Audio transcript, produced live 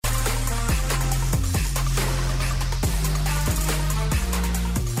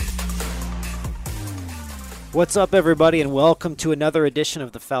What's up, everybody, and welcome to another edition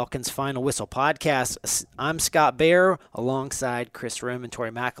of the Falcons Final Whistle podcast. I'm Scott Bair, alongside Chris Rim and Tori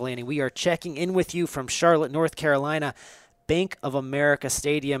McElhaney. We are checking in with you from Charlotte, North Carolina, Bank of America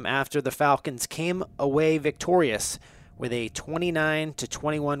Stadium, after the Falcons came away victorious with a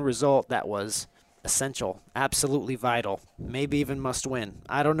 29-21 result that was essential, absolutely vital, maybe even must win.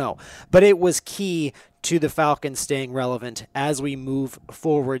 I don't know. But it was key to the Falcons staying relevant as we move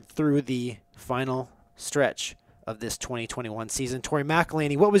forward through the final stretch of this 2021 season. Tori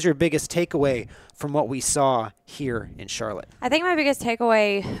McElhaney, what was your biggest takeaway from what we saw here in Charlotte? I think my biggest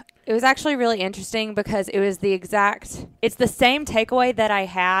takeaway, it was actually really interesting because it's the same takeaway that I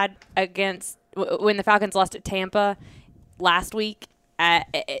had when the Falcons lost at Tampa last week.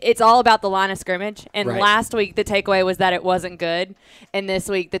 It's all about the line of scrimmage. And Right. Last week, the takeaway was that it wasn't good. And this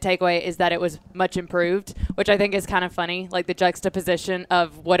week, the takeaway is that it was much improved, which I think is kind of funny, like the juxtaposition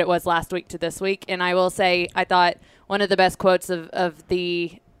of what it was last week to this week. And I will say, I thought one of the best quotes of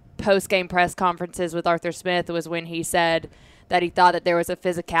the post-game press conferences with Arthur Smith was when he said that he thought that there was a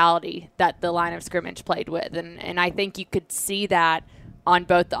physicality that the line of scrimmage played with. And I think you could see that on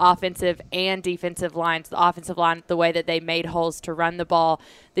both the offensive and defensive lines. The offensive line, the way that they made holes to run the ball.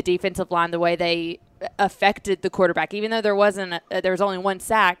 The defensive line, the way they affected the quarterback. Even though there was only one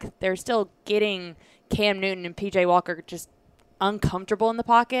sack, they're still getting Cam Newton and P.J. Walker just uncomfortable in the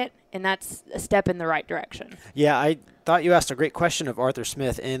pocket, and that's a step in the right direction. Yeah, I thought you asked a great question of Arthur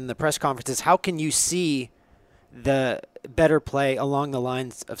Smith in the press conferences. How can you see the better play along the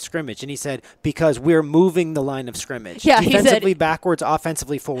lines of scrimmage? And he said, because we're moving the line of scrimmage. Yeah, defensively backwards,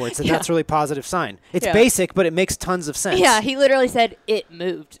 offensively forwards, and that's a really positive sign. It's basic, but it makes tons of sense. Yeah, he literally said it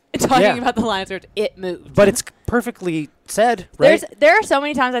moved. Talking about the line of scrimmage, it moved. But it's perfectly said, right? There are so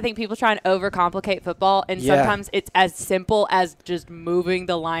many times I think people try and overcomplicate football, and sometimes it's as simple as just moving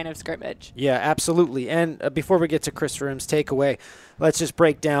the line of scrimmage. Yeah, absolutely. And before we get to Chris Rim's takeaway, let's just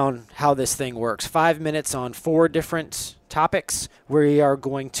break down how this thing works. 5 minutes on 4 different topics. We are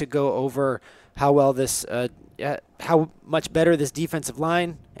going to go over how well how much better this defensive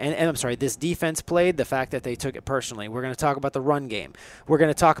line this defense played, the fact that they took it personally. We're going to talk about the run game. We're going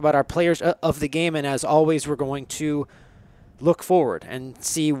to talk about our players of the game, and as always, we're going to look forward and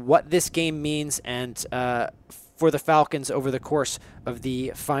see what this game means and for the Falcons over the course of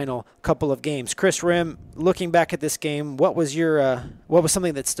the final couple of games. Chris Rim, looking back at this game, what was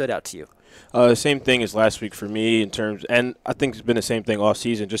something that stood out to you? Same thing as last week for me and I think it's been the same thing all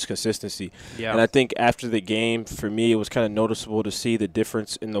season, just consistency. Yeah. And I think after the game, for me, it was kind of noticeable to see the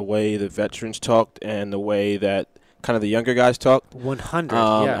difference in the way the veterans talked and the way that kind of the younger guys talked. 100,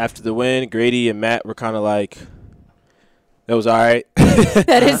 After the win, Grady and Matt were kind of like, that was all right.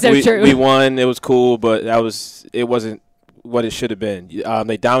 That is so true. We won. It was cool, but it wasn't what it should have been. I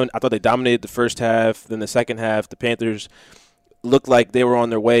thought they dominated the first half. Then the second half, the Panthers looked like they were on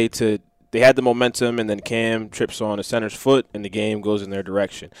their way to – they had the momentum, and then Cam trips on the center's foot, and the game goes in their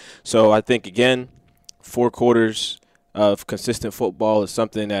direction. So I think, again, 4 quarters of consistent football is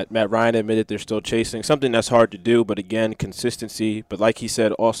something that Matt Ryan admitted they're still chasing, something that's hard to do, but, again, consistency. But like he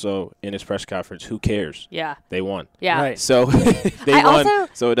said also in his press conference, who cares? Yeah. They won. Yeah. Right. So they won,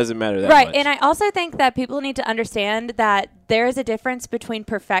 so it doesn't matter that much. Right, and I also think that people need to understand that there is a difference between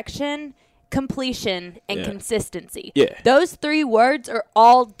perfection, completion, and consistency. Yeah. Those 3 words are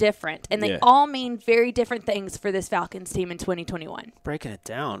all different, and they Yeah. all mean very different things for this Falcons team in 2021. Breaking it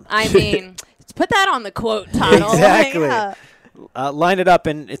down. I mean, let's put that on the quote title. Exactly. Yeah. Line it up,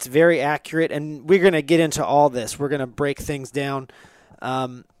 and it's very accurate, and we're going to get into all this. We're going to break things down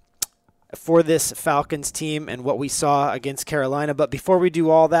for this Falcons team and what we saw against Carolina. But before we do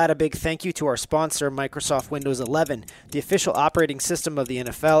all that, a big thank you to our sponsor, Microsoft Windows 11, the official operating system of the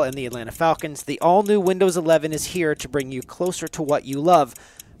NFL and the Atlanta Falcons. The all-new Windows 11 is here to bring you closer to what you love,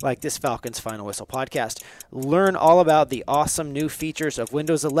 like this Falcons Final Whistle podcast. Learn all about the awesome new features of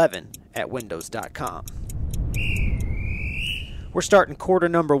Windows 11 at windows.com. We're starting quarter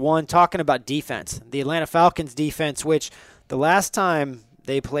number 1 talking about defense. The Atlanta Falcons defense, which the last time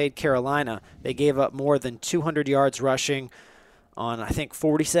they played Carolina, they gave up more than 200 yards rushing on, I think,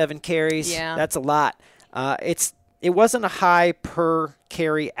 47 carries. Yeah. That's a lot. It wasn't a high per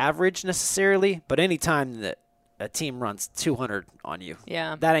carry average necessarily, but any time that a team runs 200 on you,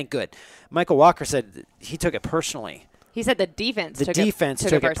 that ain't good. Michael Walker said he took it personally. He said the defense took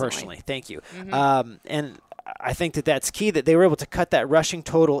it personally. Thank you. Mm-hmm. And I think that's key, that they were able to cut that rushing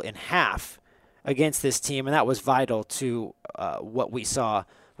total in half against this team, and that was vital to what we saw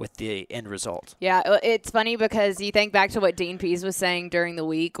with the end result. Yeah, it's funny because you think back to what Dean Pease was saying during the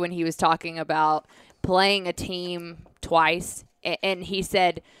week when he was talking about playing a team twice, and he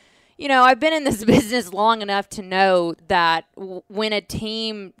said, I've been in this business long enough to know that when a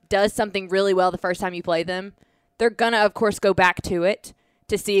team does something really well the first time you play them, they're going to, of course, go back to it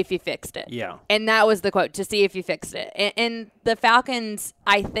to see if you fixed it. Yeah. And that was the quote, to see if you fixed it. And the Falcons,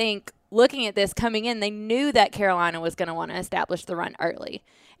 I think, looking at this coming in, they knew that Carolina was going to want to establish the run early.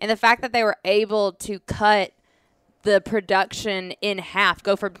 And the fact that they were able to cut the production in half,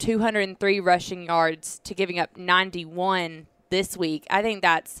 go from 203 rushing yards to giving up 91 this week, I think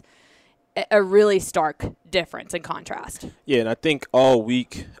that's a really stark difference in contrast. Yeah, and I think all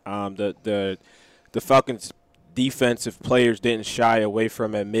week the Falcons' defensive players didn't shy away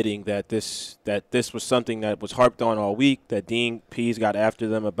from admitting that this was something that was harped on all week, that Dean Pease got after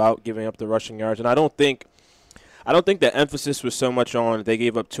them about giving up the rushing yards. And I don't think the emphasis was so much on they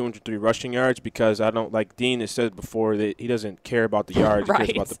gave up 203 rushing yards, because like Dean has said before, that he doesn't care about the yards, Right. he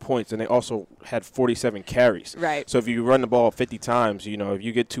cares about the points. And they also had 47 carries. Right. So if you run the ball 50 times, if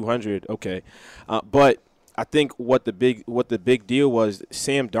you get 200, okay. But I think what the big deal was,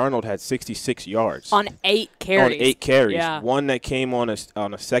 Sam Darnold had 66 yards. On 8 carries. On 8 carries. Yeah. One that came on a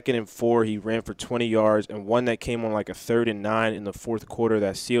 2nd and 4, he ran for 20 yards, and one that came on like a 3rd and 9 in the fourth quarter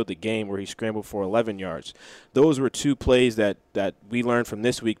that sealed the game, where he scrambled for 11 yards. Those were 2 plays that we learned from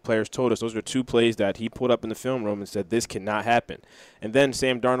this week. Players told us those were 2 plays that he put up in the film room and said, this cannot happen. And then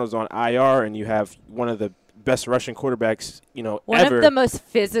Sam Darnold's on IR, and you have one of the best rushing quarterbacks, ever. One of the most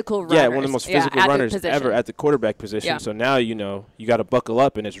physical runners. Yeah, one of the most physical runners ever at the quarterback position. Yeah. So now, you got to buckle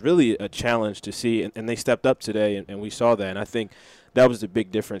up, and it's really a challenge to see. And they stepped up today, and we saw that. And I think that was the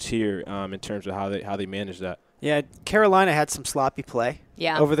big difference here in terms of how they managed that. Yeah, Carolina had some sloppy play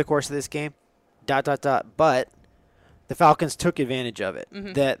over the course of this game. ... But the Falcons took advantage of it.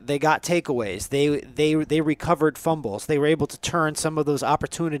 Mm-hmm. That they got takeaways. They recovered fumbles. They were able to turn some of those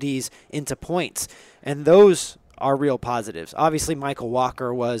opportunities into points, and those are real positives. Obviously, Michael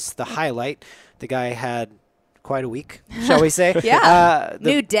Walker was the highlight. The guy had quite a week, shall we say? Yeah.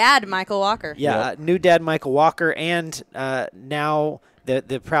 New dad, Michael Walker. Yeah, new dad, Michael Walker, and now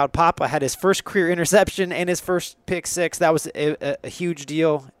the proud papa had his first career interception and his first pick six. That was a huge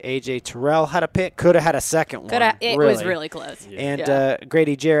deal. A.J. Terrell had a pick. Could have had a second one. It was really close. Yeah. And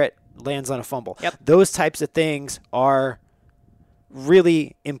Grady Jarrett lands on a fumble. Yep. Those types of things are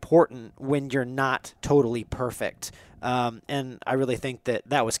really important when you're not totally perfect. And I really think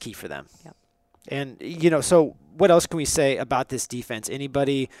that was key for them. Yep. And, so what else can we say about this defense?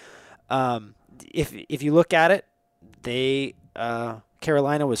 Anybody, if you look at it,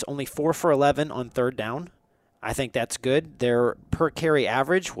 Carolina was only 4 for 11 on 3rd down. I think that's good. Their per carry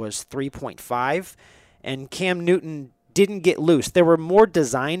average was 3.5, and Cam Newton didn't get loose. There were more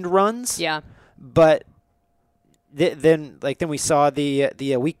designed runs. Yeah. But then we saw the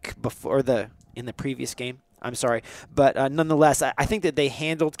week before in the previous game. I'm sorry, but nonetheless, I think that they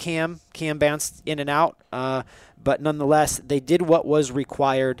handled Cam. Cam bounced in and out, but nonetheless, they did what was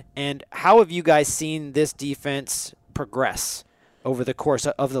required. And how have you guys seen this defense progress over the course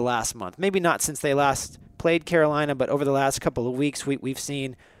of the last month? Maybe not since they last played Carolina, but over the last couple of weeks, we've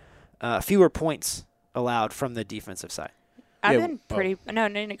seen fewer points allowed from the defensive side. I've been pretty. No,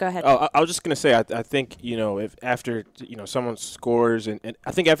 go ahead. Oh, I was just gonna say, I think if after someone scores, and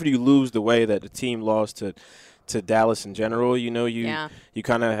I think after you lose the way that the team lost to Dallas in general, you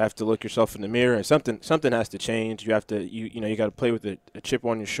kind of have to look yourself in the mirror, and something has to change. You have to you got to play with a chip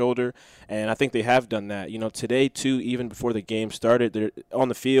on your shoulder, and I think they have done that. Today too, even before the game started, on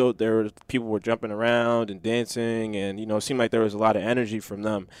the field people were jumping around and dancing, and it seemed like there was a lot of energy from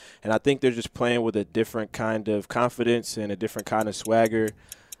them. And I think they're just playing with a different kind of confidence and a different kind of swagger.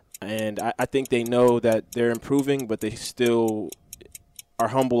 And I think they know that they're improving, but they still are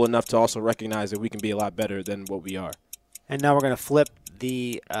humble enough to also recognize that we can be a lot better than what we are. And now we're going to flip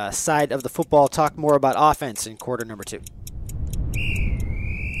the side of the football, talk more about offense in quarter number 2.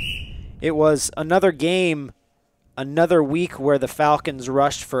 It was another game, another week where the Falcons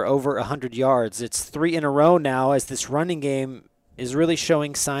rushed for over 100 yards. It's 3 in a row now as this running game is really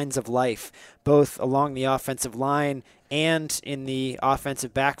showing signs of life, both along the offensive line and in the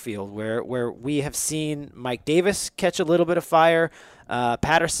offensive backfield, where we have seen Mike Davis catch a little bit of fire.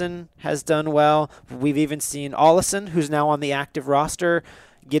 Patterson has done well. We've even seen Ollison, who's now on the active roster,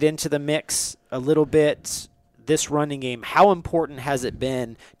 get into the mix a little bit. This running game, how important has it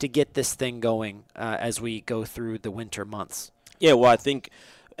been to get this thing going as we go through the winter months? Yeah, well, I think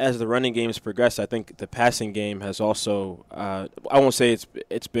as the running game has progressed, I think the passing game has also, I won't say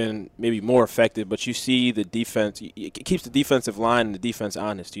it's been maybe more effective, but you see the defense, it keeps the defensive line and the defense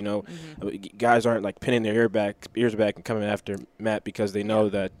honest, you know. Guys aren't like pinning their ears back and coming after Matt because they know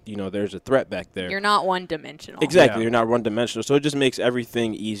that, you know, there's a threat back there. You're not one-dimensional. Exactly. You're not one-dimensional. So it just makes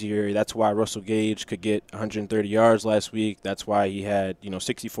everything easier. That's why Russell Gage could get 130 yards last week. That's why he had,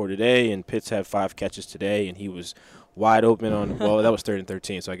 64 today, and Pitts had 5 catches today, and he was wide open on, well, that was 3rd and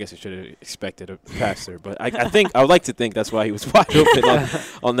 13, so I guess he should have expected a pass there. But I would like to think that's why he was wide open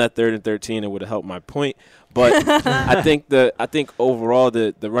on that 3rd and 13. It would have helped my point. But I think overall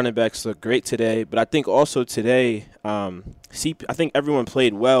the running backs look great today. But I think also today, I think everyone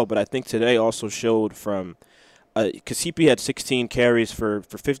played well, but I think today also showed from because CP had 16 carries for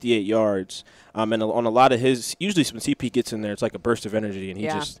 58 yards, and on a lot of his, usually when CP gets in there, it's like a burst of energy,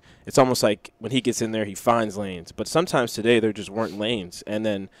 and it's almost like when he gets in there, he finds lanes. But sometimes today there just weren't lanes, and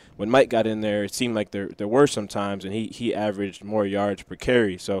then when Mike got in there, it seemed like there were sometimes, and he averaged more yards per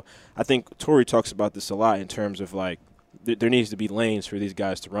carry. So I think Torrey talks about this a lot in terms of like, there needs to be lanes for these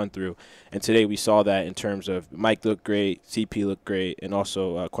guys to run through. And today we saw that in terms of Mike looked great, CP looked great, and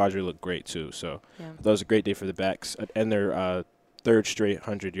also Quadri looked great too. So that was a great day for the backs and their 3rd straight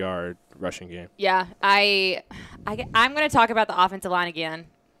 100-yard rushing game. Yeah, I'm going to talk about the offensive line again,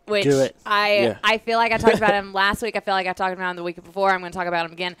 which Do it. I feel like I talked about him last week. I feel like I talked about him the week before. I'm going to talk about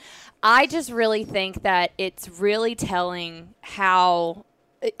him again. I just really think that it's really telling how –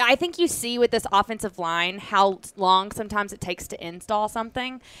 I think you see with this offensive line how long sometimes it takes to install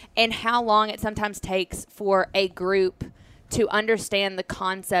something and how long it sometimes takes for a group to understand the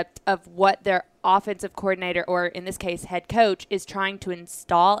concept of what their offensive coordinator, or in this case head coach, is trying to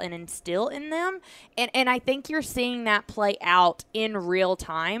install and instill in them. And I think you're seeing that play out in real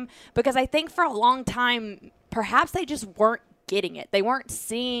time, because I think for a long time perhaps they just weren't getting it. They weren't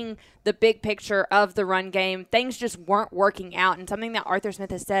seeing the big picture of the run game. Things just weren't working out. And something that Arthur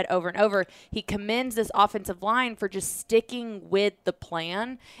Smith has said over and over, he commends this offensive line for just sticking with the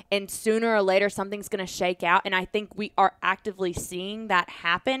plan, and sooner or later something's going to shake out. And I think we are actively seeing that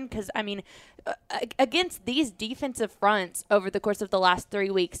happen, because, I mean, against these defensive fronts over the course of the last 3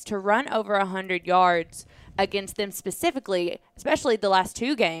 weeks, to run over 100 yards against them specifically, especially the last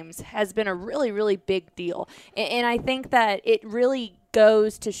 2 games, has been a really, really big deal. And I think that it really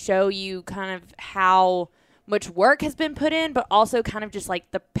goes to show you kind of how much work has been put in, but also kind of just like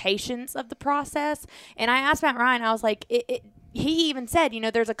the patience of the process. And I asked Matt Ryan, I was like, he even said,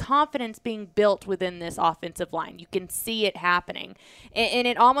 there's a confidence being built within this offensive line. You can see it happening. And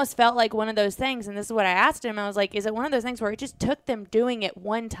it almost felt like one of those things, and this is what I asked him. I was like, is it one of those things where it just took them doing it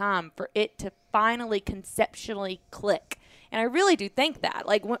one time for it to finally conceptually click? And I really do think that.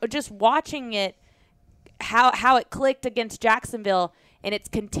 Like, just watching it, how it clicked against Jacksonville, and it's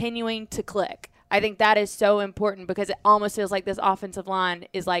continuing to click. I think that is so important, because it almost feels like this offensive line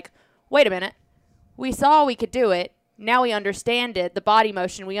is like, wait a minute, we saw we could do it. Now we understand it, the body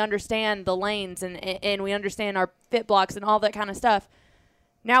motion. We understand the lanes, and we understand our fit blocks and all that kind of stuff.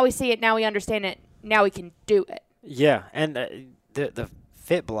 Now we see it. Now we understand it. Now we can do it. Yeah, and the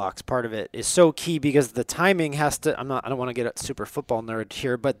fit blocks part of it is so key, because the timing has to. I don't want to get a super football nerd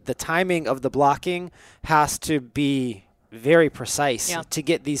here, but the timing of the blocking has to be very precise to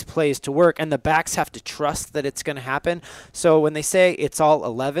get these plays to work, and the backs have to trust that it's going to happen. So when they say it's all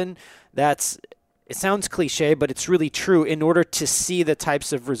 11, it sounds cliche, but it's really true in order to see the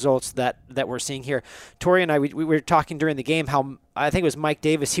types of results that we're seeing here. Torrey and I, we were talking during the game how I think it was Mike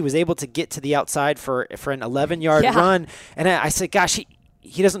Davis. He was able to get to the outside for an 11-yard run. And I said, gosh,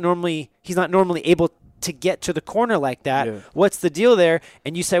 he's not normally able to get to the corner like that. Yeah. What's the deal there?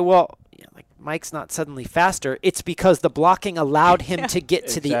 And you say, well, Mike's not suddenly faster. It's because the blocking allowed him to get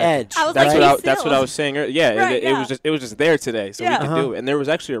to the edge. That's what I was saying. It was just there today, so we could do it. And there was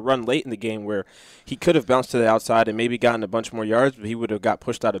actually a run late in the game where he could have bounced to the outside and maybe gotten a bunch more yards, but he would have got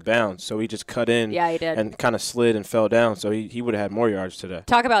pushed out of bounds. So he just cut in and kind of slid and fell down. So he would have had more yards today.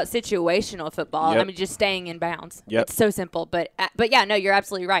 Talk about situational football. Yep. I mean, just staying in bounds. Yep. It's so simple. But yeah, no, you're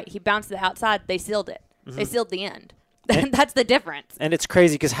absolutely right. He bounced to the outside. They sealed it. Mm-hmm. They sealed the end. That's the difference. And it's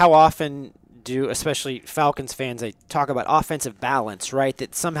crazy because how often do, especially Falcons fans, they talk about offensive balance, right?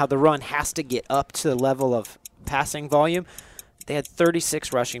 That somehow the run has to get up to the level of passing volume. They had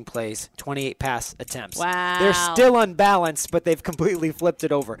 36 rushing plays, 28 pass attempts. Wow. They're still unbalanced, but they've completely flipped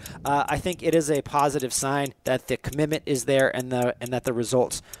it over. I think it is a positive sign that the commitment is there and that the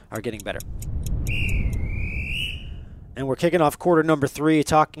results are getting better. And we're kicking off quarter number 3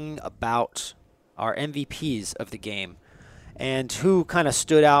 talking about our MVPs of the game and who kind of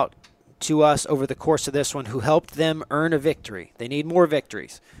stood out to us over the course of this one who helped them earn a victory. They need more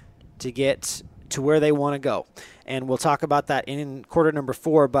victories to get to where they want to go. And we'll talk about that in quarter number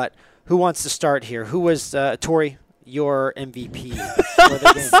 4. But who wants to start here? Who was, Tori, your MVP for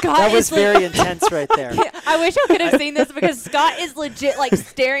the game? That was very intense right there. I wish I could have seen this because Scott is legit like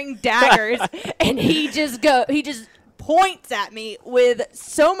staring daggers, and he just points at me with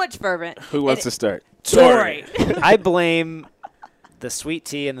so much fervent. Who wants to start? Tori. I blame the sweet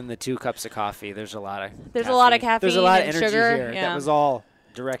tea and then the 2 cups of coffee. There's a lot of There's caffeine. a lot of caffeine. There's a lot of and energy sugar. here. Yeah. That was all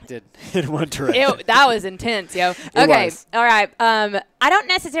directed in one direction. That was intense, yo. Okay, was. all right. I don't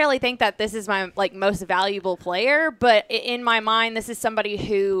necessarily think that this is my most valuable player, but in my mind, this is somebody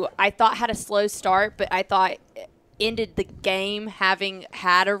who I thought had a slow start, but I thought ended the game having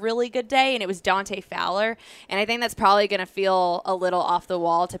had a really good day, and it was Dante Fowler. And I think that's probably going to feel a little off the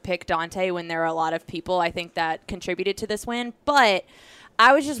wall to pick Dante when there are a lot of people I think that contributed to this win, but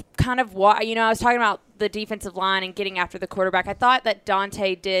I was just kind of, I was talking about the defensive line and getting after the quarterback. I thought that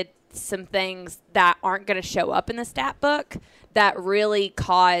Dante did some things that aren't going to show up in the stat book that really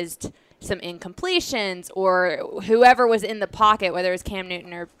caused some incompletions or whoever was in the pocket, whether it was Cam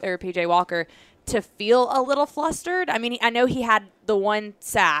Newton or P.J. Walker, to feel a little flustered. I mean, I know he had the 1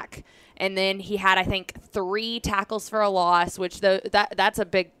 sack, and then he had, I think, 3 tackles for a loss, which that's a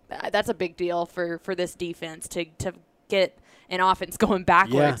big deal for this defense to get an offense going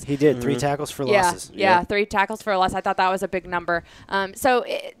backwards. Yeah, he did. 3 tackles for losses. Yeah, 3 tackles for a loss. I thought that was a big number. So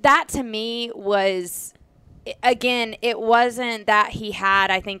that to me was, again, it wasn't that he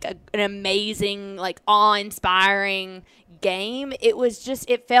had, I think, an amazing, awe-inspiring game. It was just,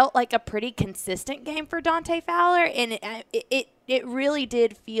 it felt like a pretty consistent game for Dante Fowler, and it really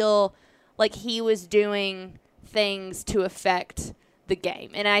did feel like he was doing things to affect the game.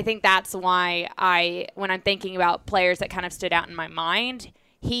 And I think that's why when I'm thinking about players that kind of stood out in my mind,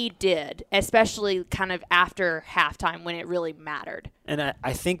 he did, especially kind of after halftime when it really mattered. And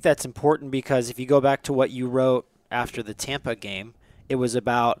I think that's important because if you go back to what you wrote after the Tampa game, it was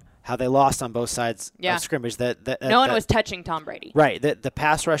about how they lost on both sides of scrimmage. No one was touching Tom Brady. Right. The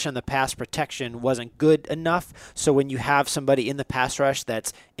pass rush and the pass protection wasn't good enough. So when you have somebody in the pass rush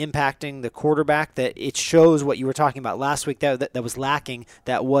that's impacting the quarterback, that it shows what you were talking about last week that was lacking,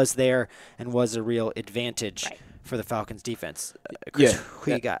 that was there and was a real advantage for the Falcons defense. Chris,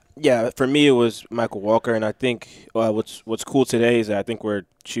 who you got? Yeah, for me it was Michael Walker, and I think what's cool today is that I think we're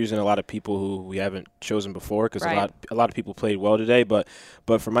choosing a lot of people who we haven't chosen before because a lot of people played well today. But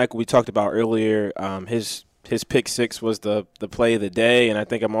for Michael, we talked about earlier, his pick 6 was the play of the day, and I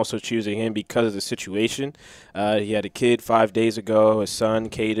think I'm also choosing him because of the situation. He had a kid 5 days ago, his son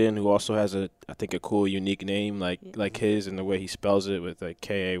Caden, who also has I think a cool, unique name like his, and the way he spells it with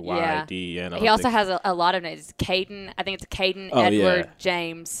Kaydn. He also has a lot of names. Caden, I think it's Caden Edward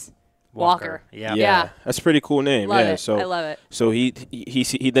James Walker. Yeah, that's a pretty cool name. Love it. So I love it. So he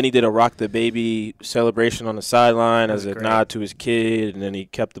did a rock the baby celebration on the sideline as a nod to his kid, and then he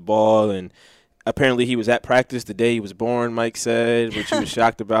kept the ball, and apparently he was at practice the day he was born, Mike said, which he was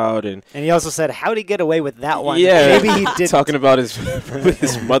shocked about. And he also said, how'd he get away with that one? Yeah. Maybe he did. Talking about his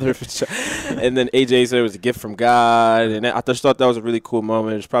mother. And then AJ said it was a gift from God. And I just thought that was a really cool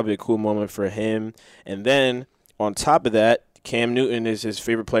moment. It was probably a cool moment for him. And then on top of that, Cam Newton is his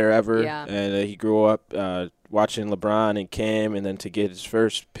favorite player ever. Yeah. And he grew up watching LeBron and Cam, and then to get his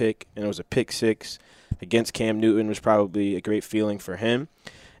first pick, and it was a pick 6 against Cam Newton, was probably a great feeling for him.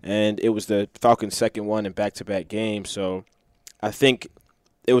 And it was the Falcons' second one in back-to-back games. So I think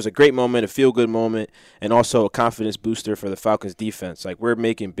it was a great moment, a feel-good moment, and also a confidence booster for the Falcons' defense. Like, we're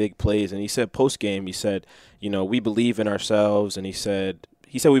making big plays. And he said post-game, he said, we believe in ourselves. And he said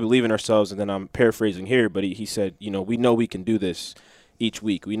we believe in ourselves, and then I'm paraphrasing here, but he said, we know we can do this each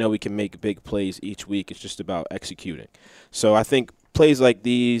week. We know we can make big plays each week. It's just about executing. So I think plays like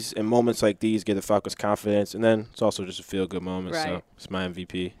these and moments like these give the Falcons confidence, and then it's also just a feel-good moment. Right. So it's my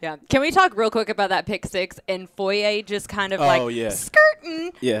MVP. Yeah. Can we talk real quick about that pick 6 and Foye just kind of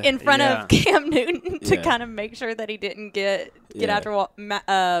skirting in front of Cam Newton to kind of make sure that he didn't get after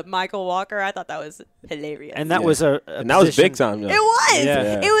Michael Walker? I thought that was hilarious. And that was a and that was big time. Though. It was.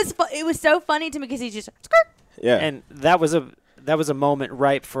 Yeah. It was so funny to me because he's just skirt. Yeah. And that was a moment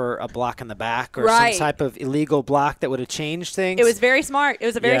ripe for a block in the back or some type of illegal block that would have changed things. It was very smart. It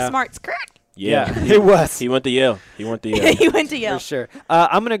was a very smart skirt. Yeah, it was. He went to Yale. He went to Yale. For sure.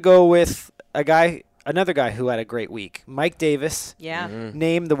 I'm going to go with a guy another guy who had a great week, Mike Davis. Yeah.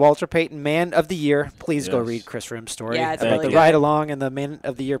 Named the Walter Payton Man of the Year. Please go Yes. read Chris Rim's story Yeah, it's about really the good. ride along and the Man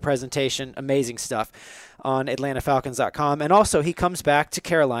of the Year presentation. Amazing stuff on AtlantaFalcons.com. And also, he comes back to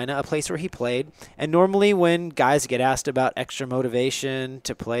Carolina, a place where he played. And normally when guys get asked about extra motivation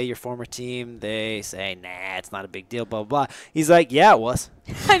to play your former team, they say, nah, it's not a big deal, blah, blah, blah. He's like, yeah, it was.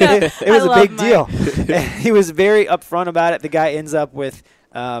 I know. It was I a love big Mike. deal. He was very upfront about it. The guy ends up with,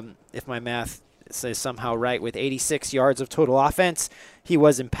 if my math says somehow right, with 86 yards of total offense. He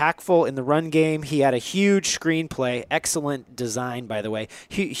was impactful in the run game. He had a huge screenplay, excellent design, by the way,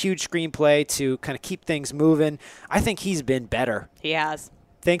 huge screenplay to kind of keep things moving. I think he's been better. He has.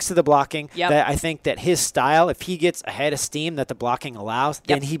 Thanks to the blocking. Yep. That I think that his style, if he gets ahead of steam that the blocking allows,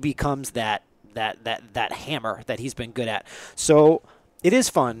 Yep. then he becomes that hammer that he's been good at. So it is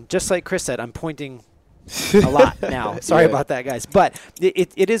fun. Just like Chris said, I'm pointing a lot now. Sorry about that, guys. But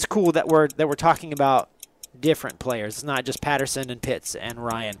it is cool that we're talking about different players. It's not just Patterson and Pitts and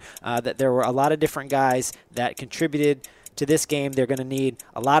Ryan. That there were a lot of different guys that contributed to this game. They're going to need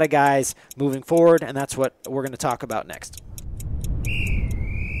a lot of guys moving forward, and that's what we're going to talk about next.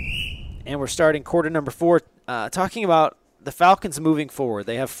 And we're starting quarter number 4, talking about the Falcons moving forward.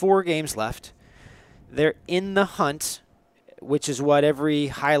 They have 4 games left. They're in the hunt, which is what every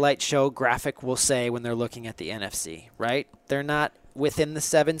highlight show graphic will say when they're looking at the NFC, right? They're not within the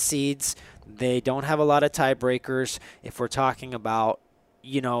 7 seeds. They don't have a lot of tiebreakers. If we're talking about,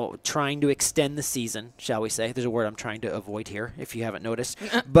 trying to extend the season, shall we say. There's a word I'm trying to avoid here, if you haven't noticed.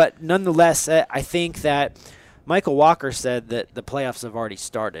 But nonetheless, I think that Michael Walker said that the playoffs have already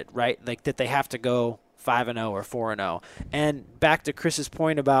started, right? Like that they have to go 5-0 or 4-0. And back to Chris's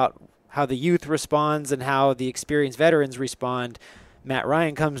point about how the youth responds and how the experienced veterans respond, Matt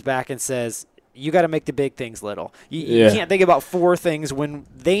Ryan comes back and says, you got to make the big things little. You can't think about 4 things when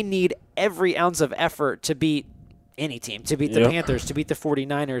they need every ounce of effort to beat any team, to beat the Panthers, to beat the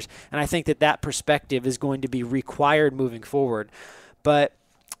 49ers. And I think that perspective is going to be required moving forward. But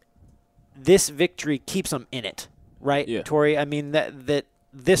this victory keeps them in it, right, Tori? I mean, that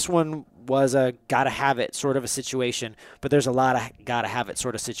this one was a gotta-have-it sort of a situation, but there's a lot of gotta-have-it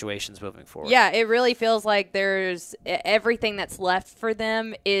sort of situations moving forward. Yeah, it really feels like there's everything that's left for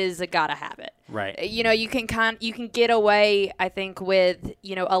them is a gotta-have-it. Right. You can get away, I think, with,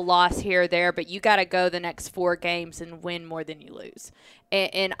 a loss here or there, but you got to go the next 4 games and win more than you lose.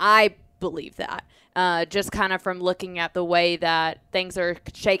 And I believe that. Just kind of from looking at the way that things are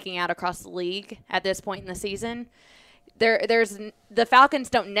shaking out across the league at this point in the season. There's the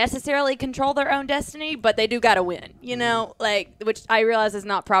Falcons don't necessarily control their own destiny, but they do got to win, which I realize is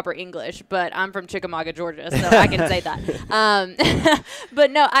not proper English, but I'm from Chickamauga, Georgia, so I can say that.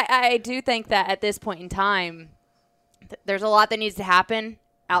 But no, I do think that at this point in time, there's a lot that needs to happen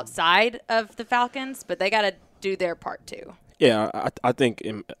outside of the Falcons, but they got to do their part too. Yeah, I think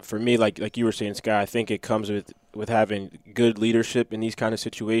for me, like you were saying, Sky, I think it comes with having good leadership in these kind of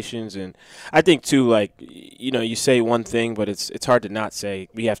situations. And I think, too, you say one thing, but it's hard to not say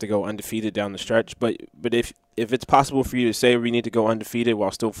we have to go undefeated down the stretch. But if it's possible for you to say we need to go undefeated while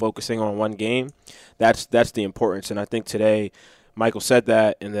still focusing on one game, that's the importance. And I think today Michael said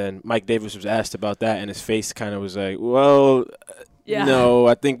that, and then Mike Davis was asked about that, and his face kind of was like, well – yeah. No,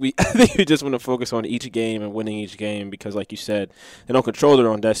 I think we just want to focus on each game and winning each game because, like you said, they don't control their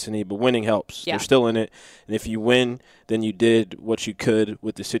own destiny, but winning helps. Yeah. They're still in it, and if you win, then you did what you could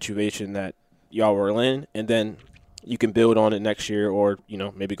with the situation that y'all were in, and then you can build on it next year or,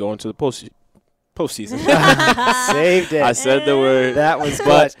 maybe go into the postseason. Saved it. I said the word. That was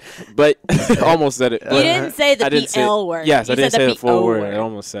but almost said it. You didn't say the PL word. Yes, I didn't say the full word. I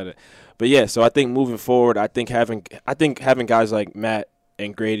almost said it. But yeah, so I think moving forward, I think having guys like Matt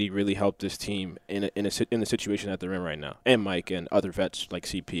and Grady really helped this team in the situation that they're in right now, and Mike and other vets like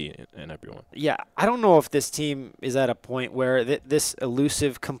CP and everyone. Yeah, I don't know if this team is at a point where this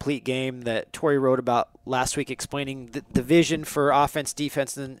elusive, complete game that Tori wrote about last week, explaining the vision for offense,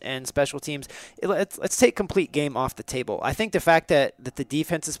 defense, and special teams. Let's take complete game off the table. I think the fact that the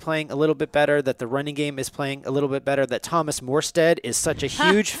defense is playing a little bit better, that the running game is playing a little bit better, that Thomas Morstead is such a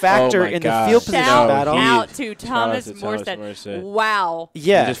huge factor in the field position battle. Shout out to Thomas Morstead. Wow.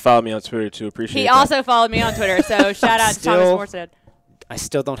 Yeah. He just followed me on Twitter too. Appreciate it. He also followed me on Twitter, so shout out to Thomas Morstead. I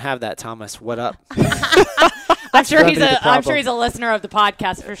still don't have that, Thomas. What up? I'm sure he's a listener of the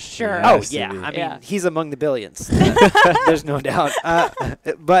podcast for sure. Oh yeah, I mean he's among the billions. There's no doubt.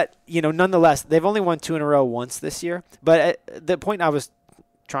 But nonetheless, they've only won 2 in a row once this year. But the point I was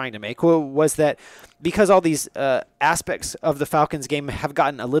trying to make was that because all these aspects of the Falcons game have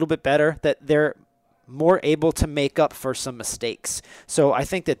gotten a little bit better, that they're more able to make up for some mistakes. So I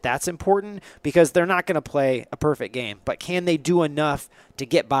think that that's important because they're not going to play a perfect game, but can they do enough to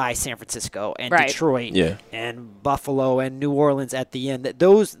get by San Francisco and Detroit and Buffalo and New Orleans at the end?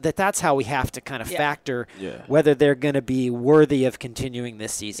 That's how we have to kind of factor whether they're going to be worthy of continuing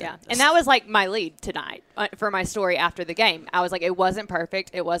this season. Yeah, and that was like my lead tonight for my story after the game. I was like, it wasn't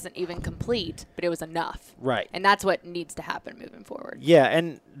perfect, it wasn't even complete, but it was enough. Right. And that's what needs to happen moving forward. Yeah,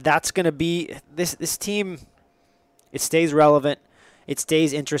 and that's going to be this team. It stays relevant. It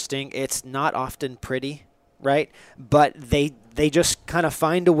stays interesting. It's not often pretty, right? But they just kind of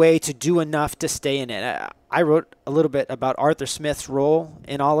find a way to do enough to stay in it. I wrote a little bit about Arthur Smith's role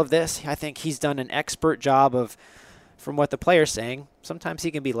in all of this. I think he's done an expert job of, from what the player's saying, sometimes he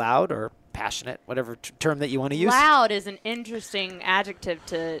can be loud or passionate, whatever term that you want to use. Loud is an interesting adjective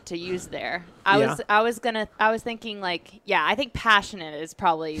to use there. I was thinking like, I think passionate is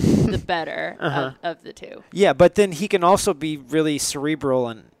probably the better of the two. Yeah, but then he can also be really cerebral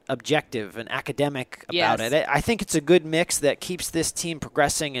and objective and academic about it. I think it's a good mix that keeps this team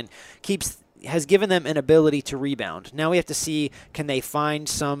progressing and has given them an ability to rebound. Now we have to see, can they find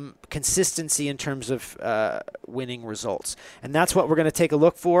some consistency in terms of winning results? And that's what we're going to take a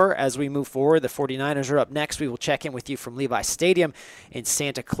look for as we move forward. The 49ers are up next. We will check in with you from Levi Stadium in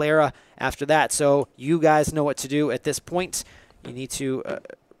Santa Clara after that. So you guys know what to do at this point. You need to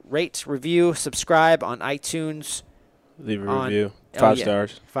rate, review, subscribe on iTunes. Leave a review. 5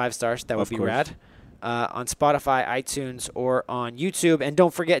 stars. 5 stars. That would be rad. On Spotify, iTunes, or on YouTube. And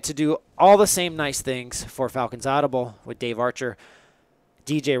don't forget to do all the same nice things for Falcons Audible with Dave Archer,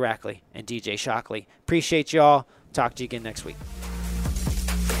 DJ Rackley, and DJ Shockley. Appreciate y'all. Talk to you again next week.